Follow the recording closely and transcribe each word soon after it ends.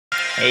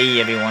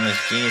Hey everyone,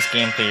 it's Genius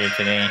Gameplay here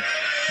today,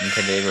 and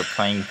today we're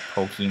playing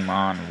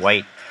Pokemon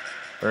White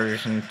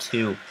version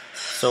 2.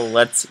 So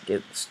let's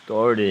get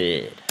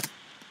started.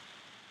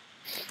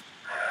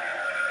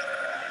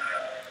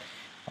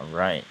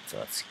 Alright, so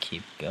let's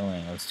keep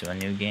going. Let's do a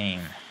new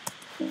game.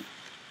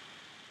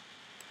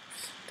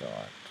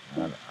 Start.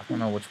 I don't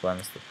know which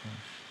buttons to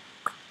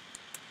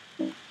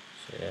push.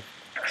 Shift.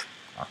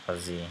 Alpha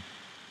Z.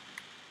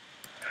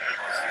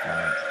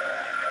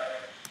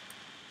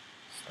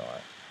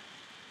 Start.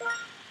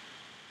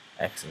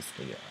 X is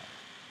to go.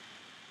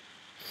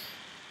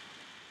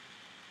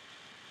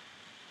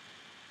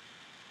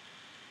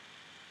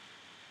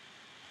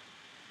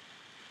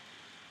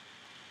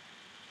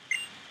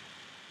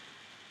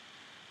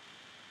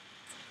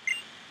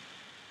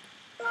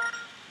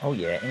 Oh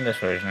yeah, English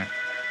version.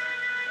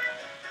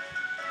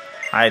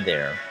 Hi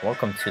there,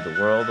 welcome to the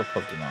world of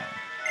Pokemon.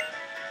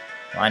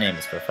 My name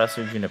is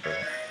Professor Juniper.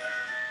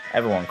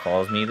 Everyone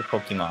calls me the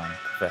Pokemon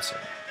Professor.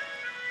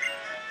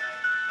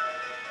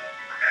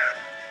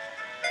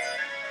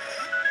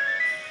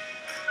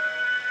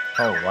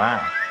 Oh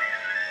wow.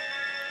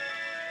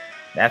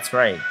 That's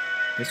right.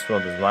 This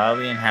world is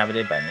wildly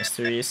inhabited by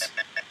mysterious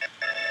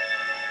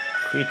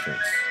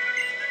creatures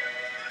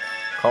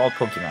called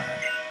Pokemon.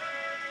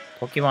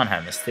 Pokemon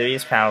have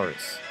mysterious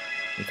powers.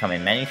 They come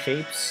in many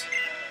shapes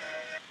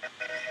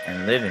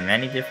and live in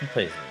many different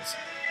places.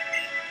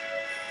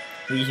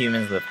 We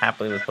humans live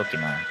happily with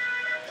Pokemon,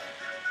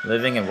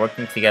 living and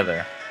working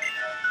together.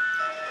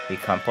 We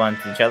complement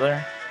each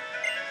other.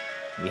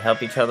 We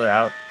help each other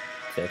out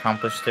to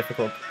accomplish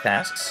difficult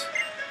tasks.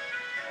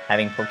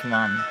 Having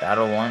Pokemon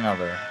battle one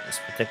another is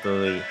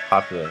particularly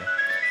popular,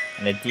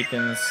 and it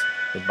deepens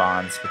the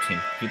bonds between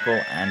people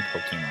and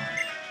Pokemon.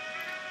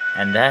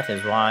 And that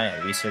is why I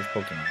research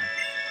Pokemon.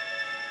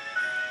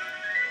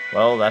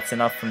 Well, that's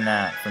enough from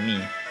that for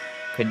me.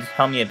 Could you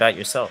tell me about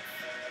yourself?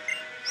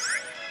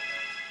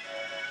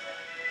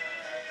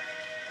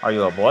 Are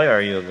you a boy or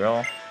are you a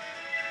girl?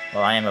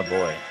 Well, I am a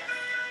boy.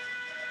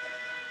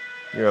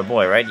 You're a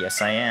boy, right?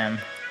 Yes, I am.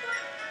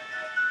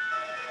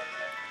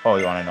 Oh,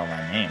 you want to know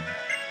my name?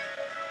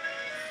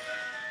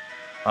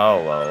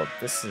 Oh, well,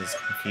 this is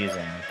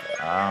confusing.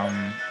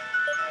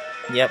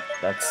 Yep,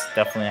 that's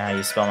definitely how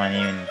you spell my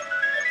name in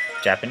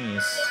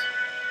Japanese.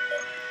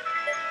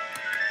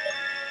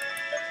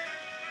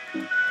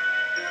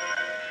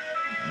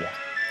 Yeah.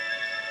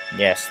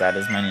 Yes, that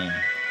is my name.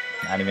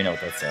 I don't even know what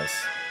that says.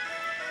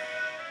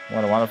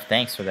 What a wonderful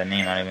thanks for that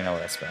name. I don't even know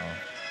what I spelled.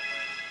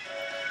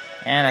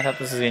 And I thought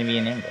this was going to be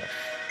in English.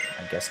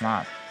 I guess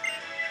not.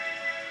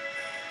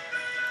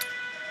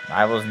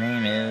 Rival's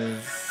name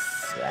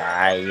is...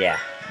 yeah,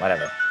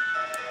 whatever.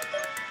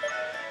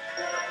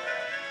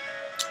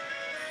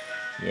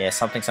 Yeah,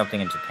 something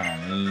in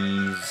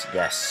Japanese.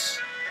 Yes.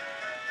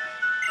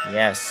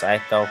 Yes,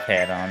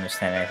 okay, I don't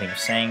understand anything you're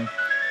saying,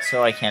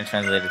 so I can't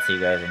translate it to you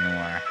guys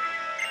anymore.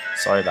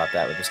 Sorry about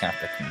that, we're just gonna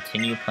have to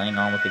continue playing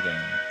on with the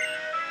game.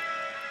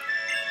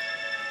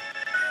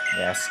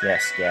 Yes,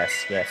 yes,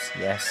 yes, yes,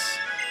 yes.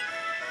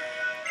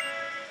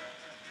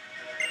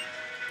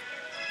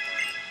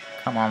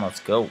 Come on, let's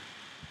go.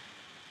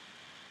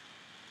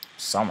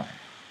 Summer.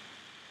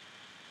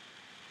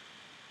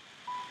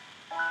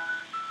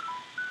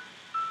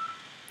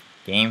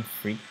 Game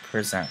Freak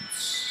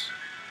presents.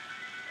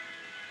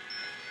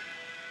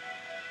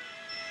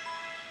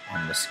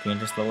 And the screen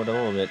just lowered a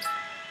little bit.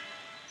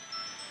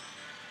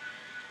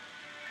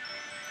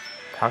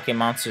 Pocket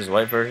Monsters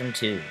White version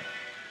 2.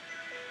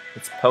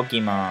 It's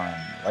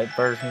Pokemon White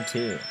version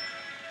 2.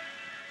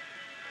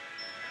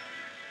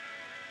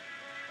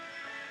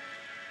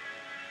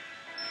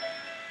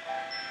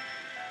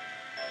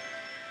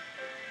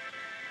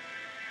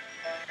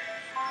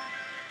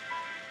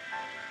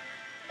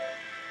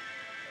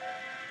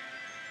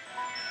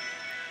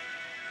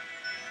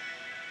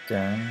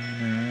 Dun.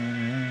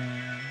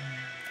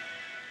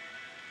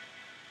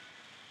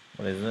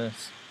 What is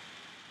this?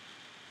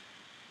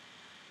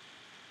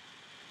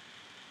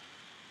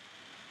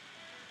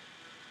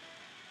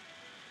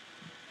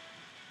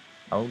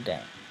 Oh dang.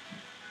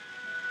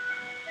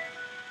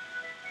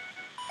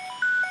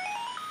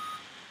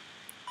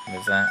 What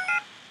is that?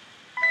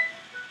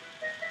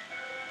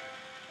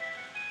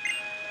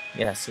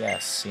 Yes,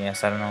 yes,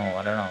 yes, I don't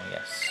know,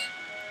 yes.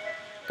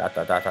 Dot,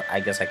 dot, dot, dot. I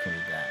guess I can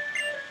read that.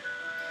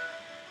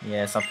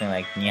 Yeah, something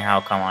like ni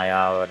hao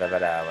kamaya,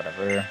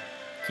 whatever.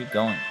 Keep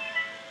going.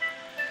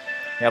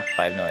 Yep,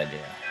 I have no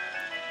idea.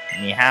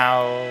 Ni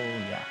hao,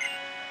 yeah.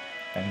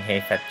 Deng hei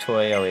fat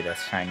choi, oh wait,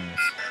 that's Chinese.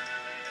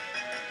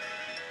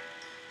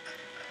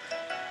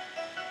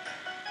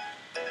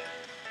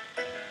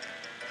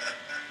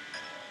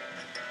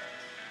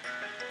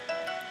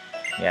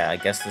 Yeah, I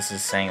guess this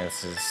is saying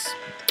this is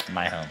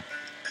my home.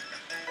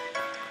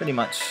 Pretty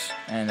much,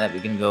 and that we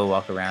can go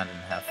walk around and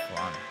have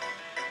fun.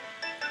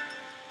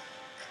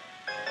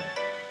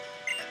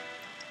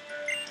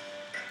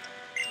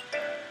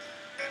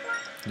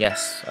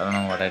 Yes, I don't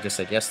know what I just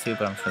said yes to,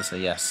 but I'm just gonna say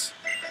yes.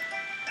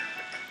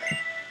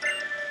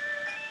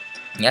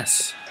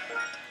 Yes.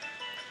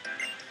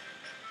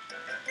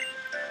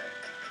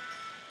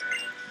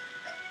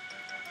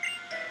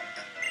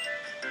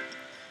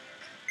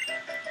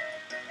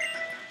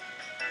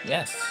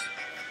 Yes.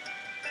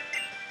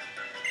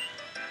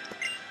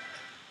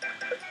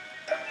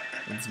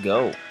 Let's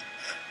go.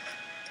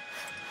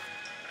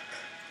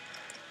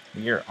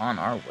 We're on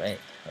our way.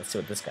 Let's see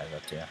what this guy's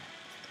up to.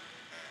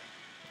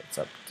 What's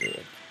up,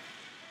 dude?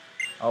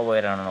 Oh, wait,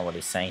 I don't know what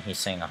he's saying. He's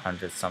saying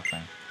 100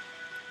 something.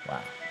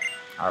 Wow.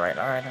 Alright.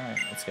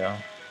 Let's go.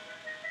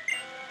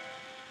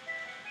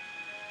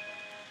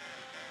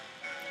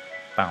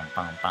 Bow.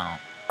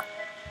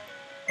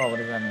 Oh, what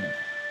does that mean?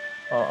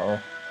 Uh-oh.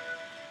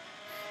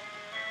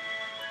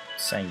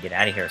 Saying get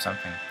out of here or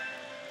something.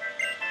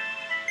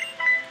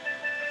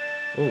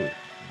 Ooh,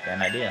 got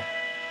an idea. ...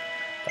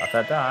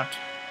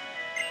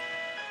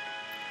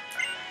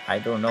 I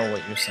don't know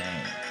what you're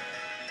saying.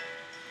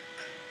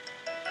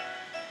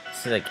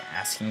 Is he like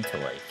asking to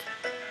like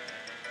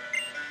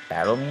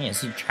battle me?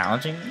 Is he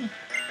challenging me?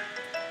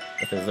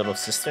 With his little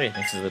sister? He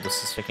thinks his little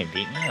sister can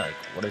beat me? Like,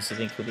 what does he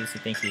think? Who does he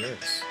think he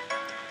is?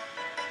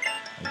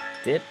 Like,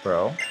 dip,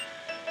 bro.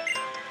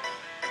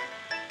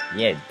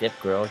 Yeah, dip,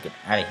 girl. Get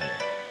out of here.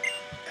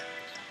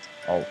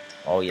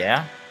 Oh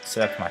yeah?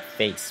 Sit up to my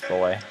face,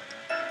 boy.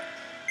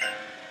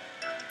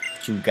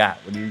 What you got?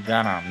 What do you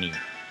got on me?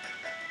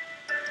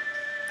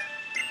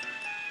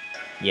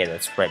 Yeah,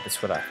 that's right.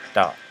 That's what I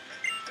thought.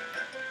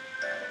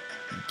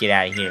 Get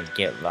out of here and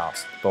get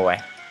lost, boy.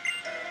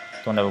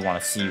 Don't ever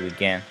want to see you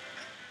again.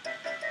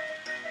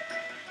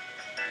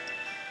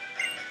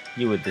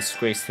 You a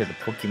disgrace to the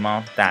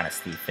Pokemon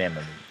Dynasty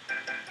family.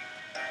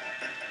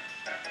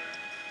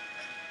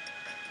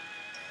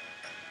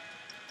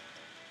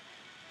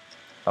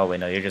 Oh wait,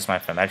 no, you're just my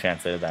friend. I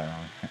translated that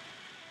wrong.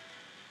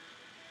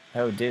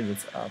 Oh, dude,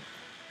 what's up?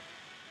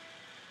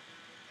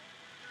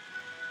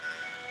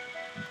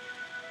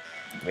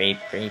 Rape.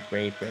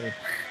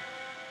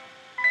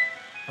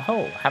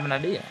 Oh, have an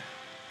idea.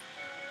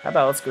 How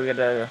about let's go get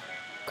a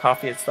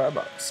coffee at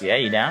Starbucks? Yeah,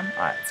 you down?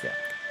 Alright, let's go.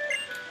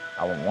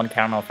 I want 1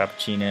 caramel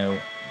frappuccino,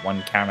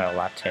 1 caramel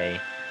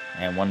latte,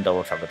 and 1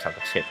 double chocolate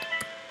chip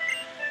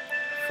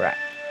frap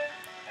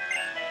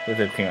with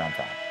whipped cream on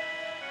top.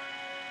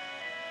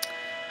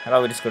 How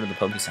about we just go to the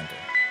Poke Center?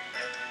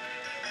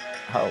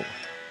 Oh,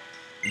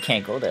 you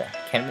can't go there,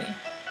 can we?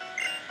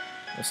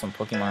 There's some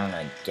Pokemon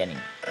like getting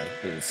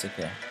like really sick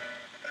there.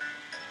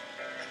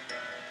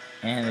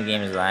 And the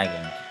game is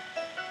lagging.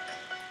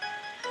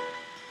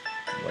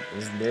 What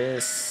is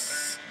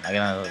this? Am I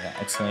gonna look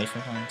at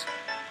exclamation point?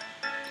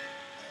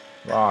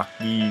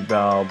 Rocky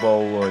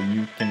Balboa,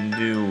 you can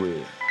do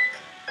it.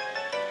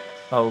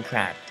 Oh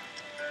crap.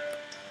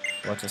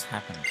 What just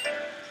happened?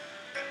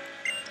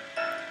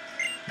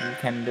 You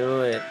can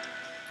do it.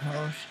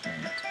 Oh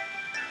shit.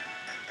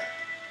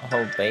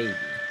 Oh baby.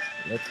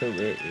 Look who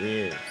it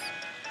is.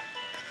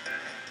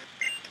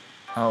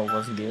 Oh,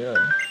 what's good?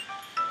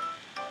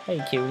 Hey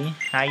cutie,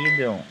 how you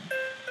doing?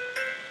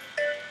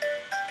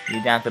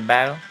 You down to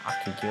battle? I'll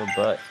kick your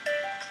butt.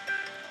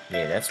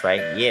 Yeah, that's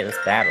right. Yeah, let's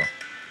battle.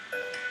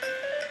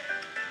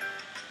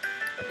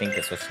 I think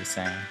that's what she's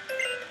saying.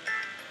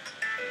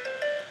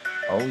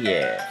 Oh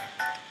yeah.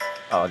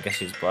 Oh, I guess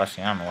she's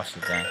blushing. I don't know what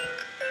she's doing.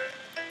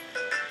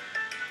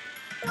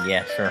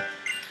 Yeah, sure.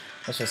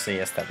 Let's just say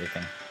yes to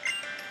everything.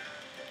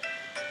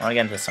 I want to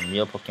get into some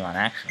real Pokemon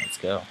action. Let's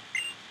go.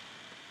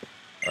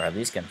 Or at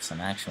least get into some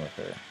action with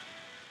her.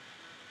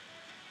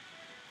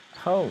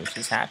 Oh,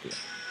 she's happy.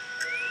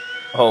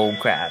 Oh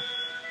crap.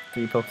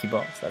 3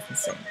 Pokeballs. That's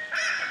insane.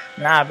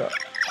 Nah, bro.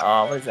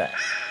 Oh, what is that?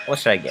 What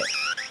should I get?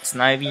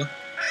 Snivy,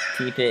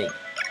 T-Pig,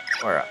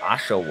 or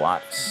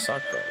Oshawott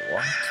Sucker?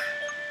 What?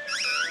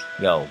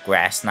 Yo,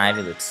 Grass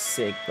Snivy looks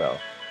sick, bro.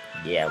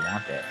 Yeah, I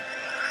want that.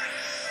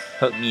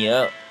 Hook me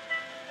up.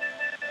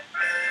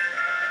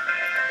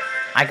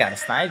 I got a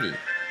Snivy.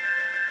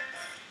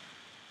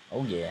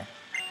 Oh yeah.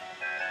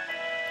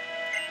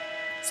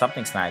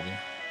 Something Snivy.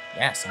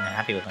 Yes, I'm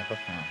happy with my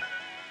Pokemon.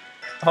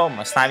 Oh,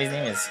 my Snivy's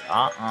name is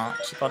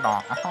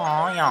Chikodon.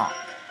 Oh yeah.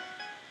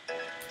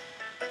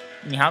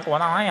 你还国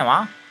当什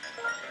么？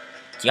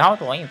几号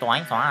躲一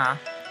传啊？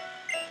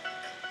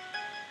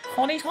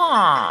靠你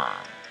闯！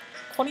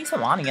靠你什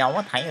么？你让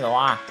我睇到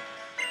啊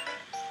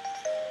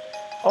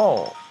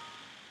？Oh,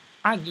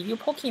 I give you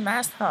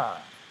Pokemaster.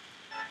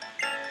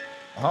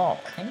 Oh,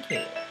 thank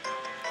you.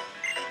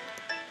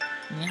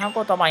 你还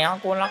国到把阳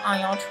过了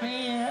俺要吹。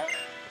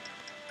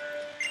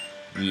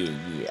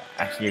Yeah,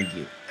 I hear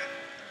you.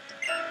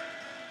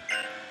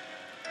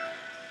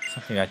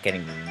 Something about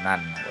getting I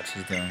don't know what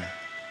she's doing.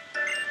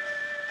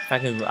 If I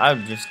could, I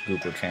would just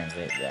Google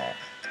Translate that.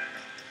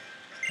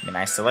 I mean,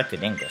 I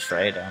selected English,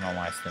 right? I don't know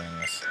why it's doing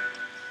this.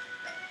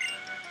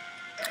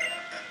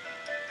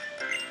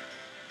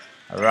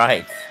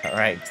 Alright,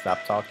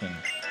 stop talking.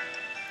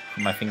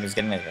 My finger's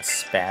getting like a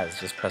spaz,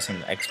 just pressing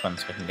the X button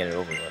so I can get it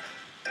over with.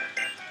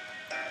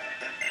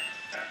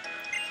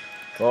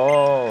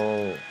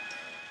 Go!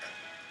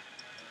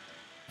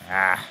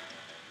 Ah.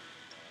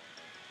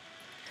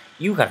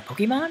 You got a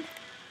Pokemon?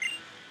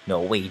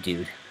 No way,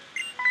 dude.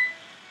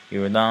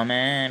 You're the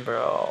man,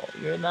 bro.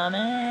 You're the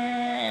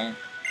man.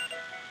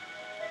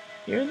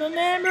 You're the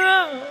man,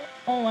 bro.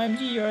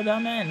 OMG, you're the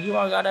man. You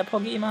all got a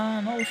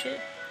Pokemon. Oh,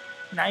 shit.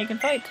 Now you can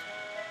fight.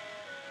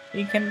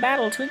 We can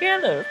battle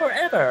together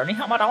forever.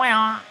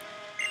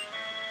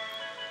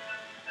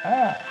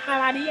 Oh,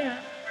 how idea.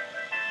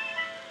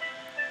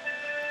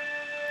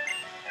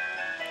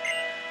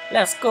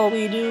 Let's go,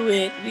 we do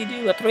it. We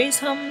do a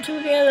threesome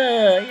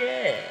together.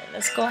 Yeah,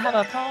 let's go have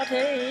a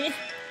party.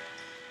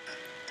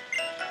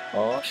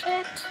 Oh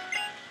shit.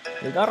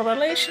 We got a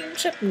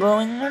relationship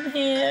going on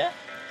here.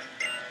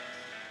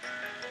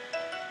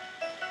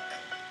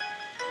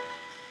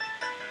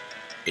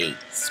 Hey,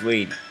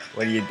 sweetie,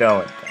 what are you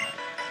doing?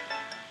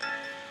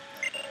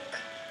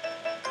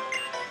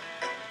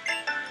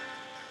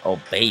 Oh,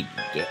 baby,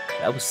 get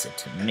closer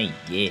to me,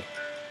 yeah.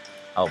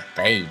 Oh,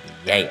 baby,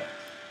 yeah.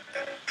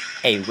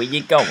 Hey, where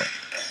you going?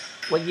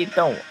 Where you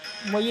doing?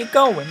 Where you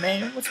going,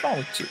 man? What's wrong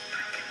with you?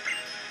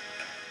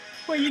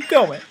 Where you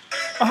going?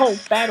 A whole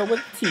battle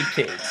with the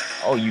T-Pig.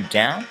 Oh, you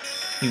down?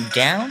 You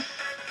down?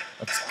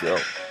 Let's go.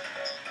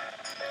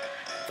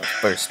 The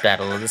first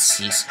battle of the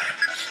season.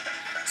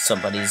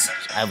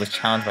 I was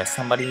challenged by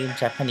somebody in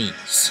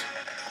Japanese.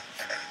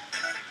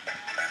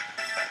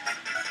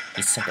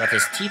 He sent out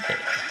his T-Pig.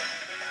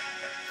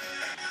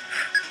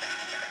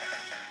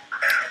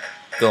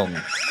 Go,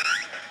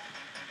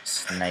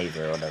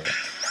 sniper or whatever.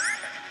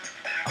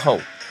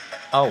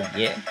 Oh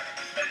yeah.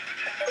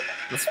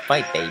 Let's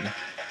fight, baby.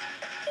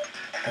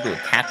 I'll do a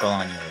tackle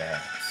on your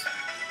ass.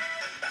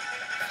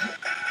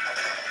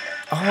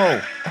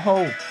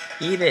 Oh,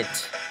 eat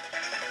it.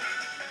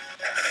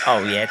 Oh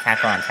yeah,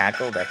 tackle on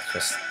tackle.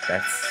 That's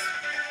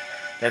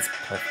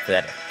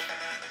pathetic.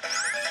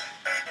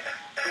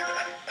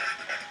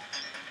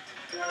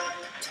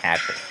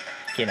 Tackle.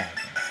 Get out of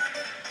here.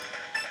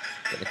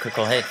 Get a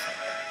critical hit.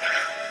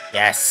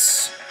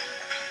 Yes.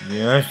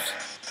 Yes.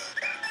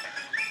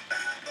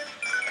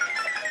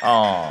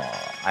 Oh,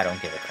 I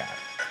don't give a crap.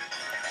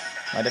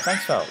 My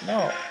defense fell.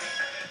 No.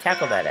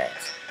 Tackle that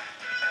ass.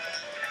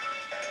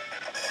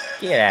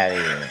 Get out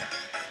of here.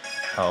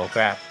 Oh,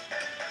 crap.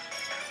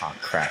 Oh,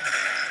 crap.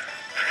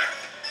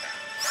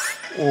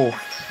 Oh,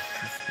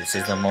 this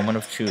is the moment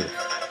of truth.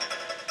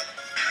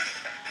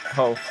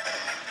 Oh,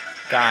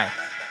 guy.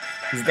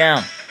 He's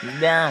down. He's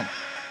down.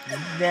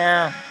 He's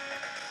down.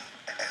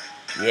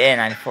 Yeah,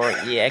 94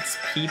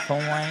 EXP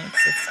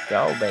points. Let's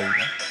go,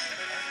 baby.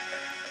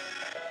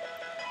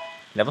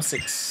 Level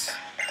 6.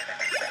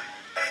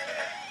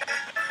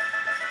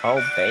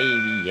 Oh,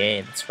 baby.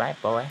 Yeah, that's right,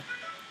 boy.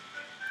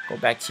 Go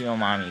back to your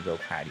mommy. Go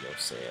cry to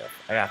yourself.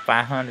 I got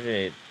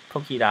 500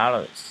 Poké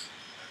dollars.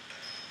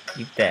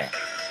 Eat that.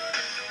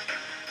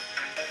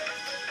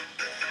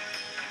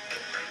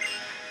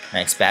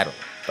 Nice battle,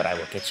 but I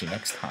will get you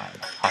next time.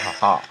 Ha ha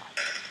ha.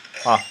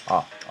 Ha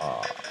ha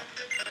ha.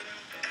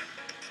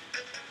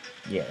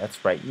 Yeah,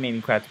 that's right. You made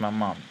me cry to my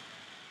mommy.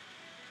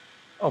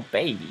 Oh,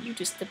 baby, you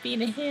just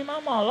defeated him.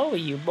 I'm all over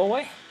you,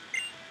 boy.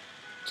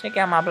 Check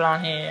out my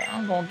blonde hair.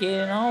 I'm gonna get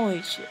it on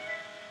with you.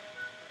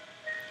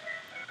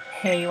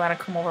 Hey, you wanna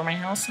come over to my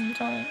house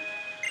sometime?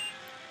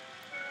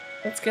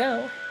 Let's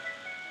go.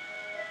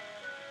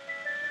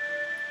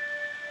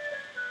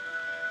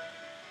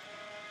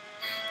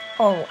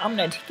 Oh, I'm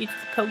gonna take you to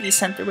the Poké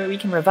Center where we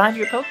can revive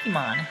your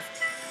Pokemon.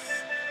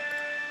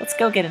 Let's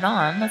go get it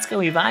on. Let's go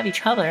revive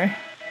each other.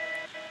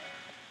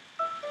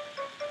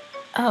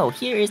 Oh,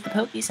 here is the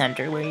Poké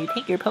Center where you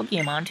take your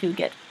Pokemon to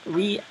get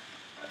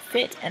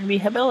refit and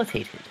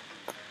rehabilitated.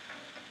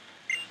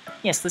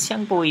 Yes, this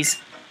young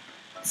boy's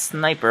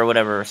snviper,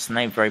 whatever,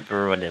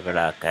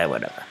 okay,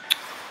 whatever.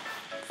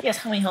 Yes,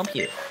 how may I help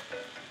you?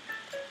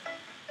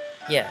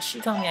 Yeah,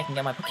 she told me I can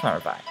get my Pokemon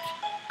revived.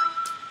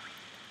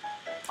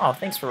 Oh,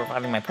 thanks for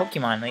reviving my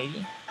Pokemon,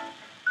 lady.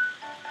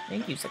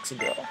 Thank you, sexy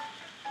girl.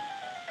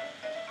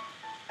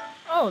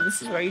 Oh,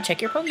 this is where you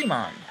check your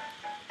Pokemon.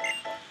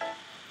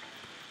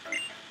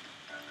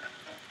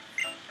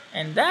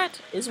 And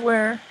that is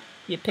where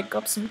you pick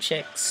up some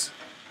chicks.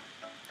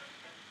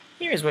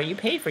 Here's where you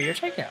pay for your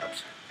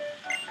checkout.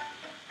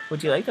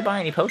 Would you like to buy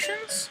any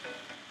potions?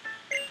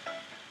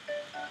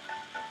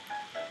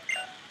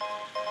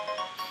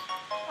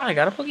 I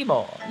got a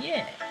Pokeball,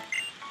 yeah.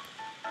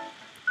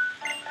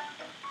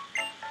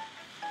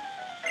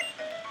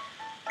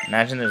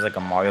 Imagine there's like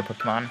a Mario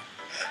Pokemon.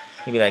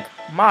 He'd be like,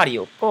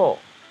 Mario, go.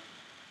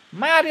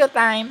 Mario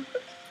time.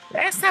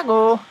 Let's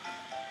go.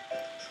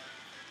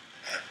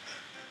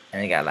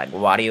 And they got like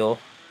Wario.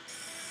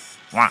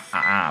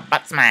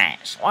 Butt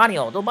smash.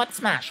 Wario, do butt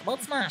smash.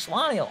 Butt smash,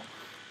 Wario.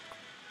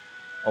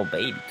 Oh,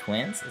 baby,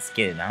 twins. Let's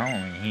get it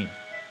on here.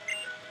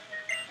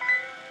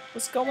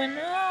 What's going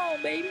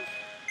on, baby?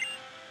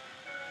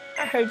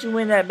 I heard you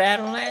win that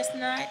battle last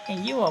night,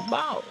 and you a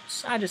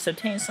boss. I just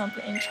obtained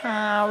something in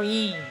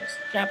Japanese.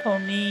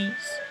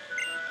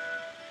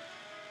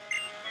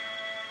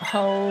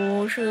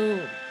 Oh,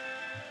 shoot.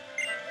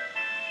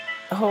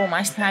 Oh,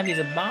 my Snivy is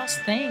a boss.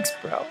 Thanks,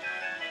 bro.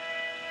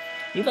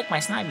 You like my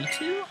Snivy,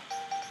 too?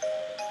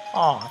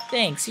 Aw,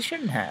 thanks. You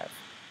shouldn't have.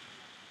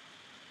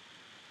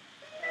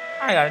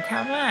 I got a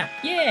town map.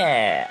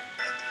 Yeah.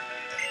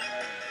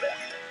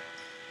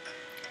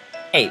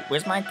 Hey,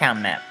 where's my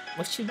town map?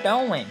 What you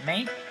doing,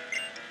 man?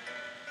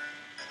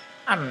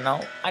 I don't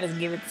know. I just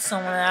give it to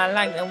someone that I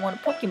like that won a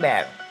Poke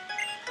Battle.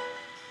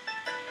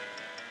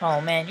 Oh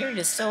man, you're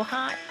just so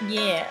hot.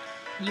 Yeah,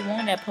 you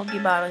won that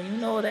Poke Battle. You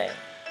know that.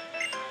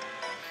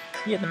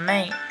 You're the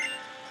man.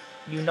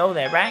 You know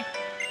that, right?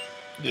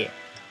 Yeah.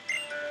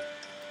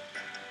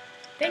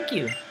 Thank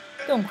you.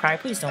 Don't cry.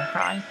 Please don't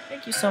cry.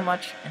 Thank you so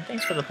much. And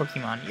thanks for the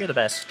Pokemon. You're the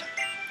best.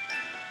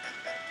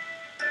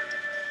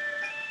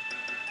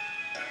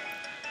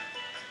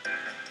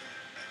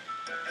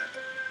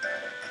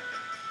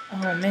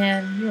 Oh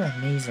man, you're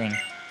amazing.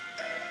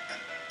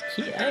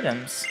 Key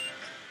items.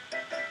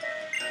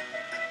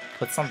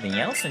 Put something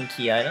else in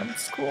key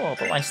items? Cool,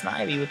 put my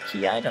Snivy with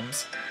key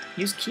items.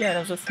 Use key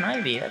items with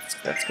Snivy, that's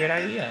a great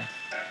idea.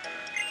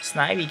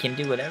 Snivy can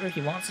do whatever he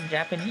wants in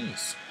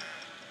Japanese.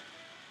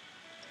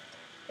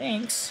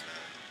 Thanks.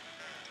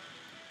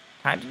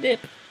 Time to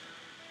dip.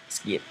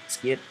 Skip,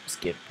 skip,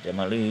 skip,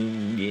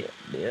 Demaloo, dip,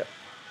 dip.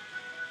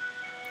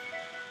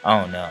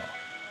 Oh no.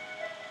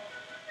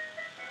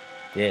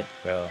 Dip,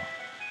 bro.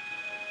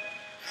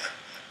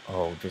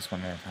 Oh, just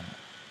one at a time.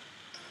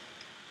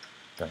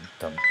 Dum,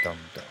 dum, dum,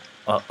 dum.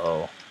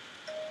 Uh-oh.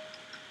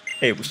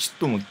 Hey, what you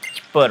doing? Get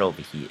your butt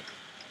over here.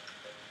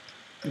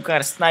 You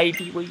got a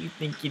Snivy? What you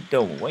think you're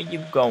doing? Where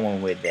you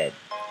going with that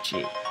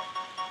shit?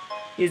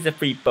 Here's a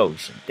free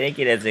potion. Take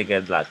it as a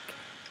good luck.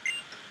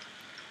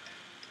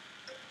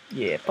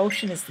 Yeah,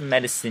 potion is the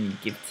medicine you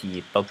give to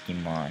your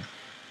Pokemon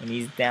when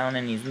he's down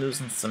and he's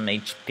losing some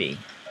HP.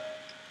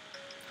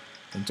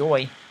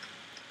 Enjoy.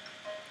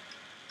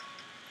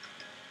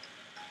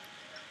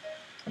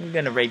 I'm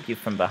gonna rape you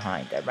from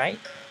behind, alright?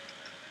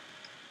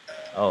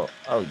 Oh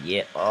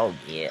yeah, oh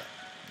yeah.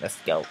 Let's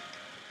go.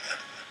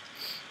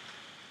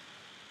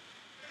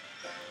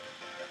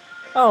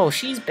 Oh,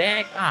 she's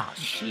back. Oh,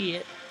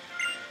 shit.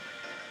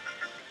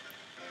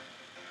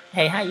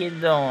 Hey, how you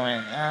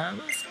doing?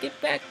 Let's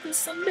get back to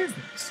some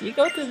business. You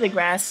go through the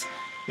grass,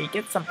 you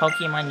get some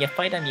Pokemon, you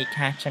fight them, you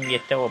catch them, you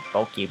throw a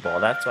Pokeball.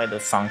 That's why the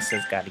song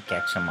says gotta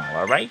catch them all,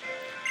 alright?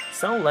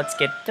 So, let's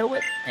get to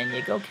it, and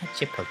you go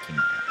catch your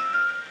Pokemon.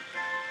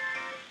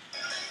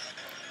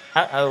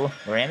 Uh-oh,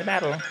 we're in a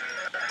battle.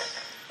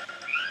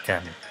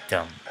 Dum,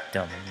 dum,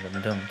 dum,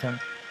 dum, dum, dum.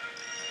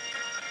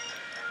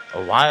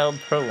 A wild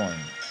Purloin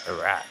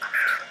arrived.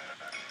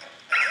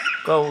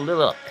 Go,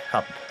 little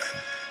pup.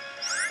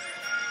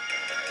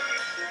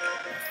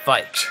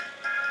 Fight.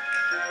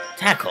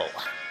 Tackle.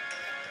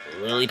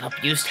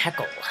 Lillipup used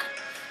tackle.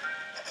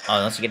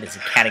 Oh, don't forget it's a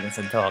cat against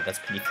a dog. That's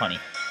pretty funny.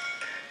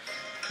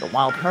 The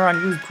wild Purloin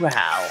used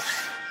growl.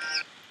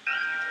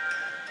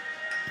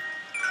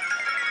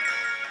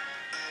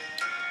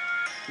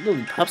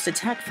 Lillipup's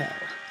attack fell.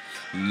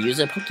 Use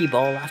a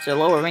Pokeball after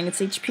lowering its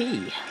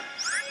HP.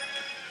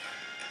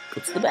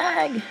 Puts the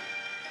bag.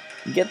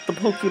 Get the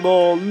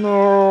Pokeball.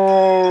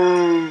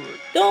 No.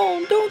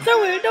 Don't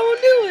throw it.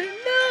 Don't do it.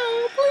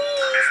 No,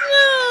 please,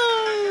 no.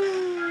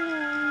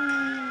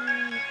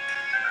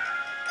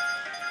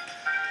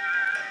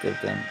 Dun,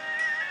 dun,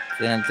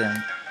 dun, dun.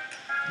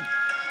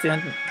 Dun,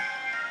 dun.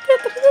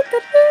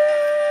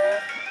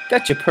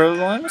 Gotcha,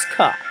 Purloin was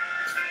caught.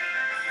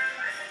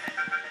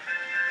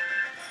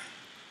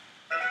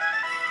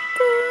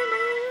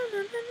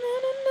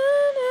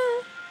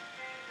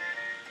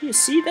 You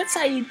see, that's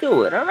how you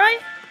do it, alright?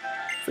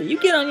 So you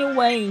get on your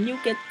way and you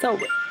get to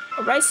it.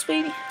 Alright,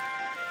 sweetie?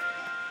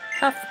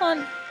 Have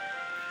fun.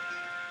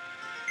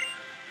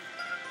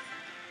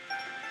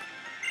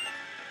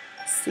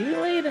 See you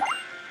later.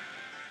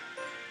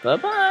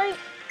 Bye-bye.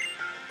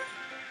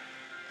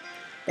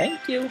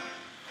 Thank you.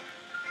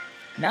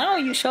 Now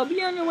you shall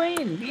be on your way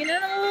and be an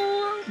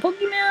animal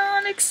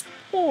Pokemon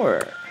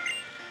Explorer.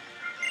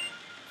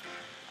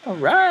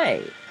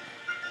 Alright.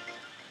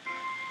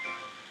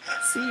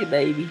 See you,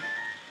 baby.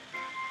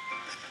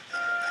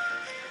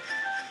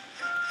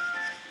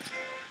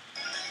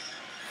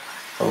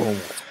 Oh,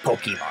 it's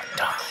Pokemon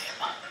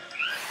time.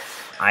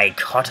 I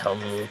caught a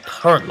little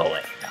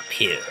Purloin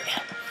appeared.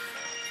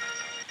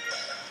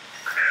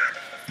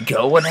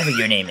 Go, whatever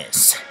your name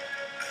is.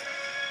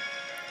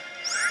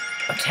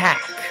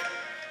 Attack.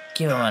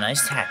 Give him a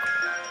nice tackle.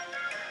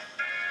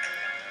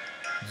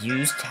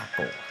 Use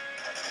tackle.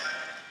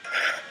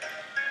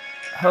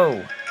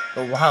 Ho,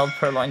 the wild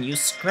Purloin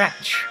used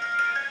scratch.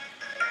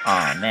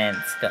 Aw, man,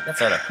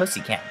 that's what a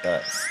pussycat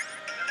does.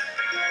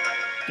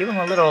 Give him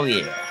a little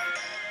ear.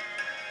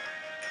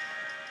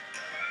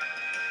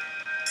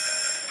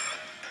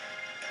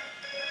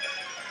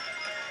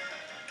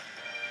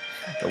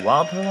 The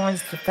wild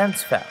Purloin's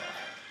defense fell.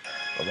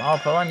 The wild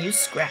Purloin used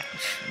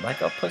scratch,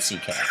 like a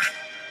pussycat.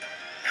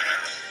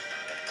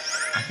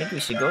 I think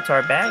we should go to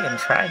our bag and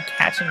try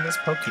catching this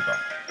Pokeball.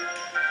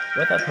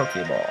 With a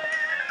Pokeball.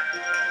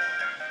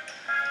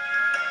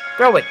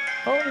 Throw it!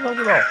 Hold the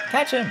Pokeball!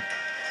 Catch him!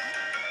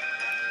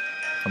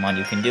 Come on,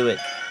 you can do it.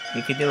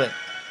 You can do it.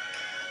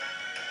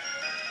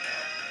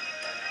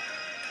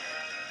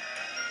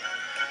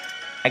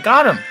 I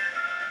got him!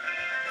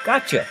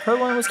 Gotcha!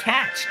 Purloin was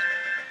catched!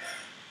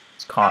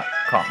 It's caught.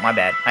 My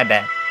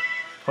bad.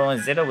 Purloin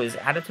Zeta was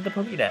added to the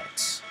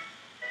Pokédex.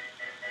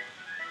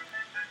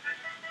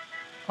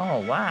 Oh,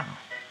 wow.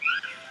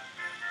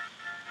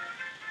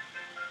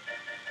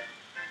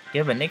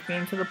 Give a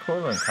nickname to the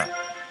Portland Cup.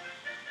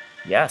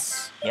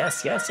 Yes.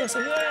 Yes, yes, yes,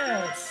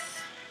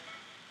 yes.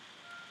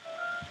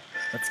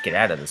 Let's get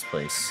out of this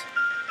place.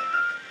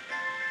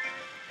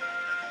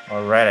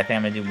 Alright, I think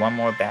I'm gonna do one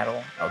more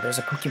battle. Oh, there's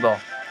a Pokeball.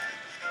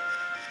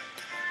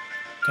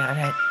 Got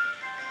it.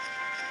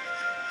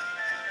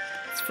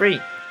 It's free.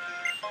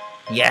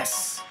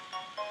 Yes.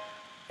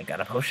 I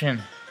got a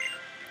potion.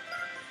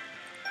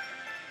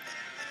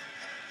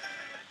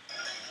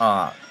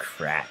 Oh,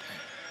 crap.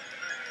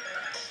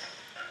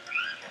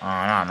 Oh,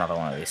 not another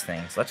one of these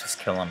things. Let's just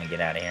kill him and get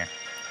out of here.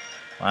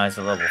 Why is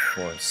a level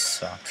 4?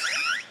 Sucks.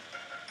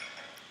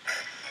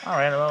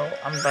 Alright, well,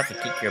 I'm about to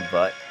kick your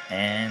butt,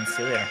 and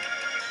see you later.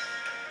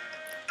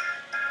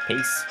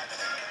 Peace.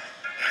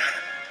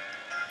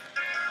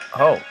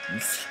 Oh, you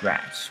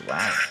scratch.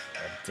 Wow,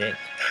 a dick.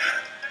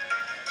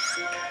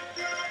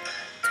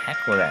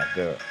 Tackle that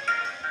girl.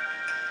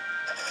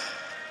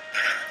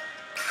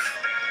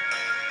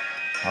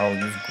 Oh,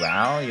 you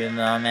growl? You're the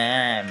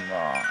man, bro.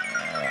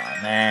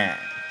 Oh, man.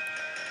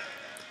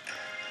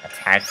 A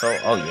tackle?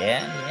 Oh,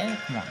 yeah?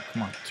 Yeah?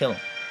 Come on, kill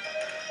him.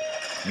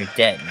 You're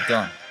dead. You're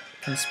done.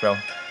 Peace, bro.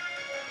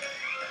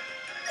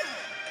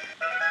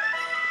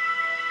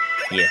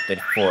 Yeah,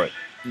 34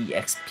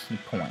 EXP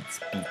points.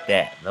 Beat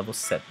that. Level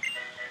 7.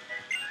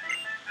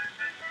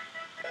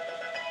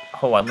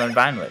 Oh, I learned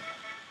Vine Whip.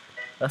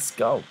 Let's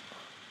go.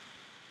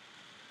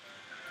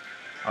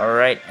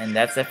 Alright, and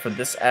that's it for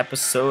this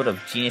episode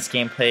of Genius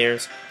Game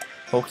Players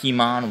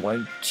Pokemon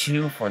White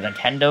 2 for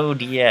Nintendo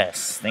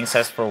DS. Thanks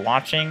guys for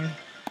watching,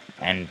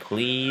 and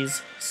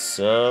please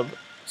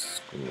subscribe.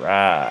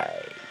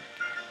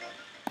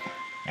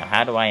 Now,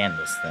 how do I end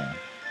this thing?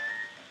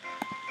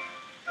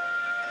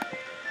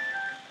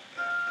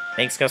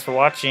 Thanks guys for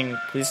watching.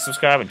 Please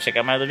subscribe and check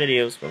out my other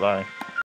videos. Bye-bye.